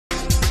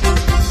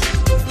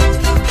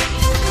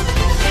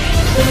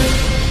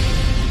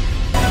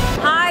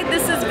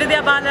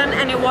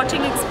and you're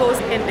watching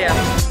Exposed India.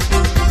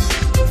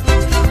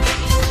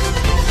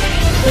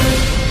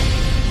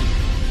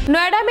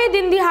 Noida में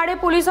दिन दिहाड़े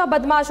पुलिस और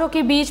बदमाशों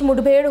के बीच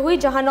मुठभेड़ हुई,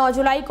 जहां 9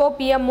 जुलाई को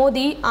पीएम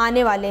मोदी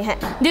आने वाले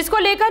हैं, जिसको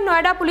लेकर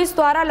नोएडा पुलिस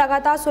द्वारा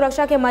लगातार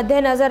सुरक्षा के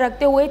मद्देनजर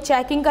रखते हुए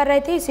चेकिंग कर रहे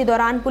थे। इसी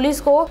दौरान पुलिस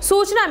को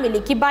सूचना मिली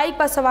कि बाइक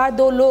पर सवार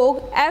 2 लोग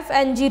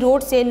एफएनज रोड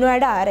से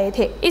नोएडा आ रहे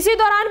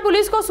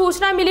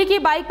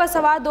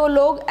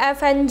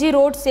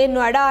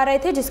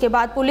थे। जिसके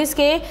बाद पुलिस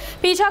के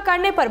पीछा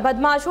करने पर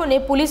बदमाशों ने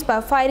पुलिस पर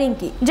फायरिंग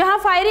की, जहाँ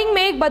फायरिंग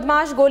में एक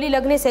बदमाश गोली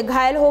लगने से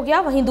घायल हो गया,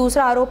 वहीं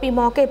दूसरा आरोपी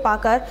मौके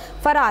पाकर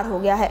फरार हो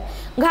गया है।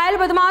 घायल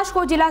बदमाश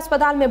को जिला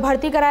अस्पताल में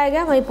भर्ती कराया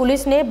गया। वहीं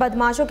पुलिस ने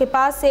बदमाशों के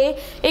पास से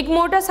एक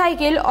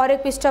मोटरसाइकिल और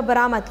एक पिस्टल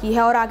बरामद की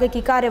है और आगे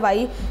की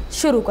कार्रवाई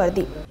शुरू कर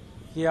दी।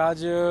 कि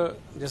आज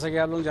जैसा कि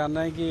आप लोग जान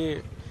रहे हैं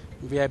कि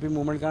वीआईपी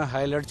मूवमेंट का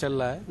हाई अलर्ट चल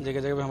रहा है, जगह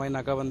जगह पे हमारी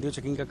नाकाबंदी और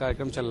चेकिंग का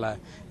कार्यक्रम चल रहा है।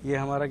 ये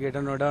हमारा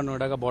ग्रेटर नोएडा और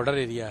नोएडा का बॉर्डर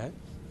एरिया है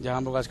जहाँ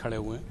हम लोग आज खड़े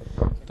हुए हैं।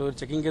 तो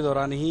चेकिंग के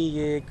दौरान ही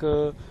ये एक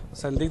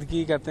संदिग्ध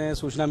की कहते हैं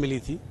सूचना मिली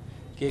थी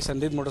कि एक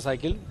संदिग्ध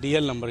मोटरसाइकिल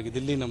डीएल नंबर की,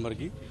 दिल्ली नंबर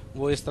की,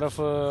 वो इस तरफ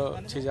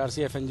 6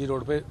 एफएनज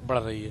रोड पे बढ़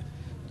रही है।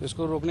 तो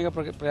इसको रोकने का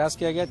प्रयास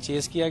किया गया,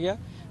 चेस किया गया,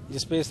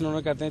 जिसपे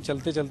इन्होंने कहते हैं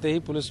चलते चलते ही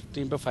पुलिस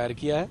टीम पे फायर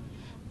किया है,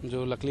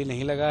 जो लकली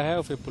नहीं लगा है,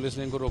 और फिर पुलिस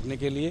ने इनको रोकने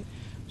के लिए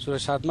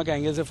सुरक्षात्मक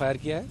एंगल से फायर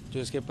किया है, जो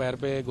इसके पैर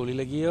पे गोली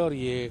लगी है और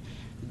ये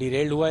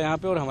डिरेल्ड हुआ यहाँ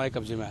पे और हमारे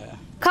कब्जे में आया।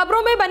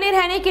 खबरों में बने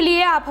रहने के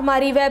लिए आप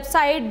हमारी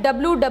वेबसाइट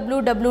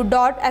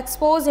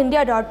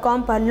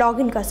www.exposeindia.com पर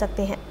लॉगिन कर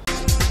सकते हैं।